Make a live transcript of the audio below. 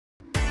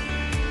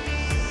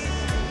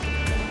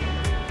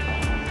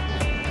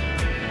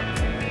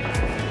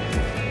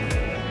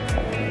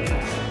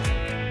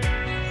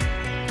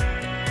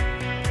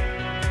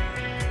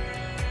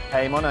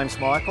Hey, my name's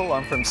Michael.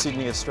 I'm from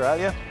Sydney,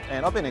 Australia,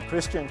 and I've been a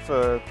Christian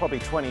for probably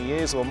 20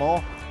 years or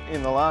more.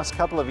 In the last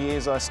couple of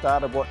years, I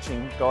started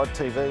watching God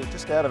TV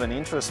just out of an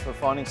interest for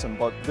finding some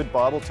good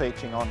Bible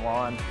teaching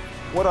online.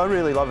 What I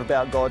really love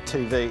about God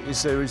TV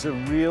is there is a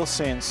real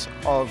sense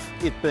of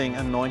it being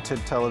anointed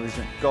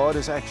television. God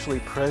is actually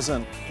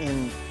present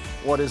in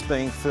what is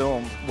being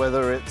filmed,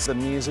 whether it's the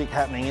music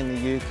happening in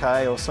the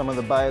UK or some of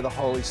the Bay of the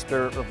Holy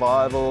Spirit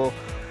revival.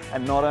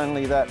 And not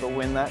only that, but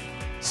when that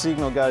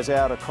signal goes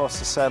out across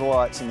the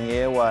satellites and the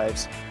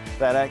airwaves,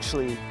 that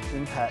actually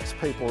impacts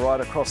people right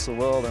across the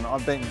world. And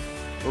I've been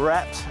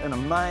rapt and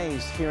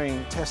amazed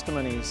hearing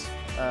testimonies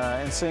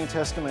and seeing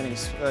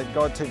testimonies at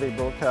God TV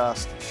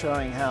broadcast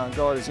showing how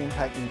God is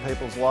impacting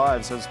people's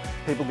lives as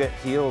people get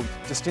healed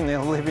just in their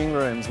living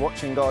rooms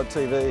watching God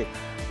TV.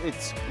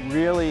 It's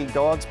really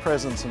God's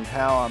presence and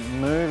power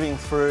moving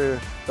through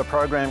the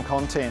program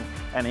content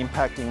and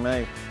impacting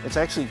me. It's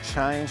actually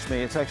changed me.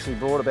 It's actually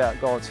brought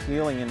about God's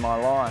healing in my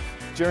life.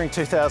 During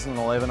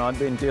 2011, I'd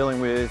been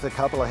dealing with a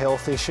couple of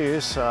health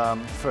issues.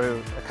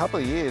 For a couple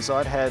of years,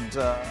 I'd had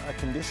a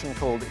condition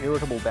called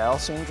irritable bowel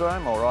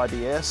syndrome, or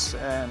IBS,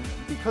 and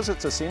because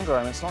it's a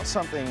syndrome, it's not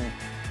something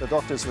the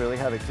doctors really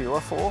have a cure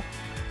for.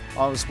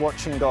 I was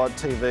watching God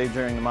TV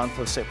during the month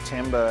of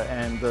September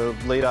and the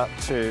lead up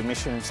to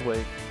Missions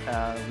Week,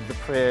 the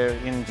prayer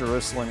in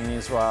Jerusalem in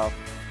Israel,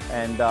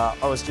 and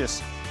I was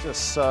just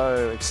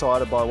so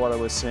excited by what I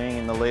was seeing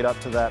in the lead up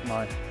to that, and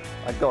I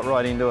got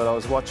right into it. I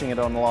was watching it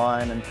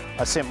online and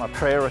I sent my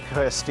prayer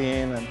request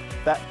in, and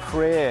that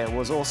prayer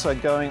was also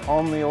going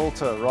on the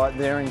altar right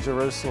there in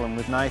Jerusalem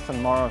with Nathan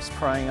Morris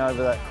praying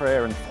over that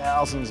prayer and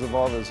thousands of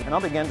others. And I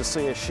began to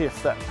see a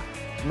shift that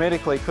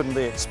medically couldn't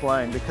be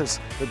explained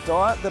because the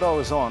diet that I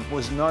was on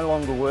was no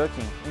longer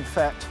working. In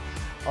fact,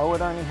 I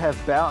would only have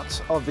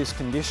bouts of this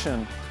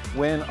condition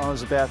when I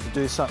was about to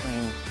do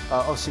something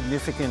of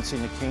significance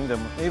in the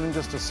kingdom, even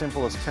just as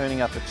simple as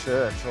turning up at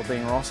church or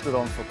being rostered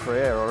on for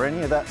prayer or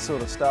any of that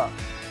sort of stuff.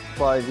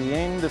 By the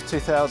end of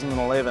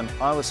 2011,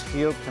 I was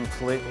healed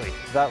completely.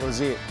 That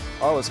was it.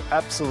 I was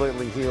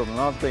absolutely healed, and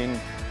I've been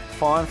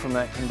fine from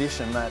that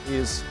condition that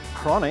is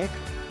chronic,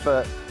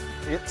 but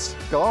it's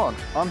gone.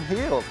 I'm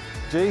healed.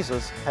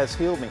 Jesus has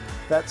healed me.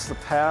 That's the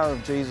power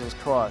of Jesus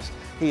Christ.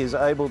 He is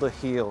able to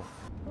heal.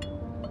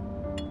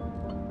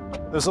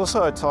 There was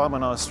also a time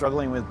when I was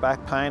struggling with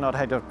back pain. I'd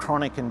had a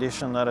chronic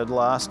condition that had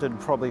lasted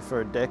probably for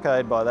a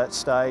decade by that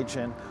stage,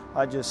 and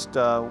I just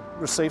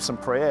received some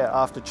prayer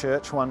after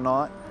church one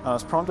night. I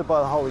was prompted by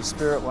the Holy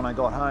Spirit when I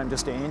got home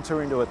just to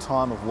enter into a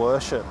time of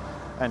worship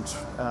and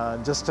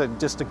just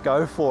to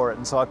go for it.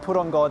 And so I put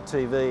on God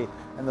TV,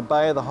 and the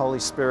Bay of the Holy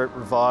Spirit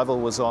revival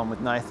was on with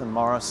Nathan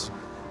Morris.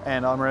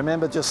 And I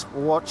remember just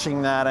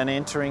watching that and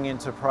entering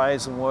into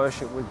praise and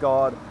worship with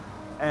God.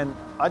 And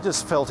I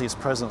just felt His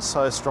presence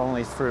so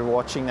strongly through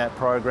watching that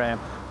program.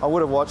 I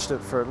would have watched it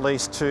for at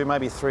least 2,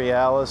 maybe 3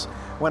 hours.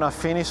 When I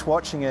finished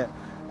watching it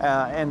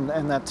and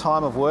that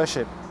time of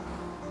worship,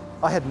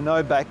 I had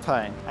no back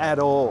pain at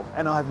all.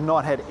 And I have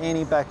not had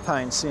any back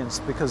pain since,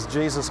 because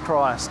Jesus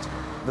Christ,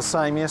 the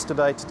same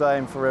yesterday, today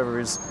and forever,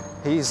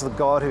 He's the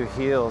God who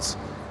heals,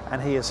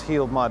 and He has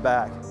healed my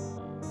back.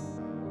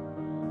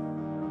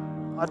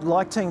 I'd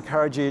like to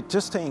encourage you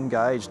just to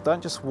engage.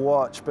 Don't just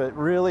watch, but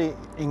really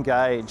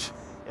engage.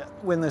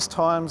 When there's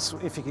times,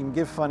 if you can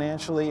give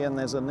financially and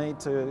there's a need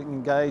to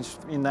engage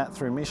in that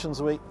through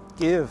Missions Week,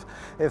 give.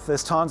 If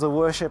there's times of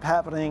worship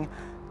happening,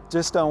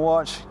 just don't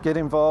watch, get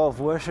involved,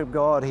 worship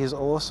God. He's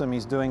awesome.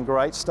 He's doing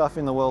great stuff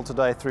in the world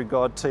today through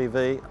God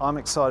TV. I'm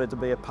excited to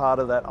be a part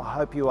of that. I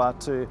hope you are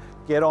too.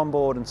 Get on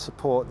board and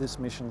support this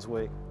Missions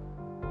Week.